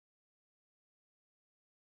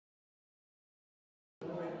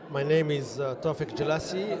My name is Tawfik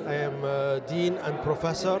Jelassi. I am Dean and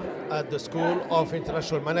Professor at the School of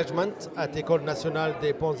International Management at École Nationale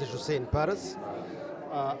des Ponts et Chaussées in Paris.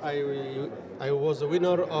 I was a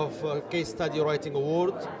winner of a Case Study Writing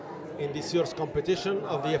Award in this year's competition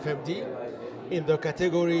of the EFMD in the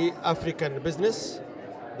category African Business.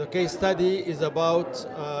 The case study is about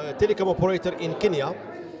a telecom operator in Kenya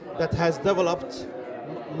that has developed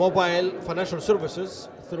mobile financial services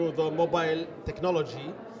through the mobile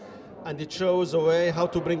technology, and it shows a way how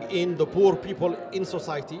to bring in the poor people in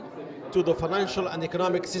society to the financial and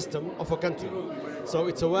economic system of a country. So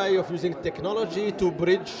it's a way of using technology to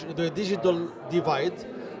bridge the digital divide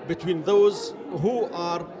between those who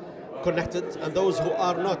are connected and those who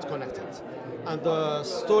are not connected. And the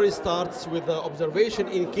story starts with the observation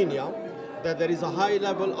in Kenya that there is a high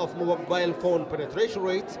level of mobile phone penetration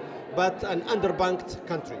rate, but an underbanked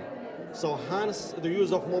country. So hence the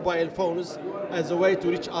use of mobile phones as a way to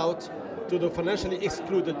reach out to the financially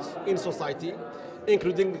excluded in society,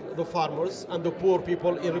 including the farmers and the poor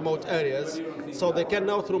people in remote areas. So they can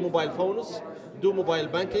now, through mobile phones, do mobile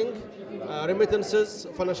banking, remittances,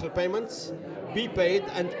 financial payments, be paid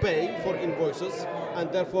and pay for invoices,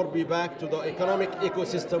 and therefore be back to the economic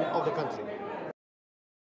ecosystem of the country.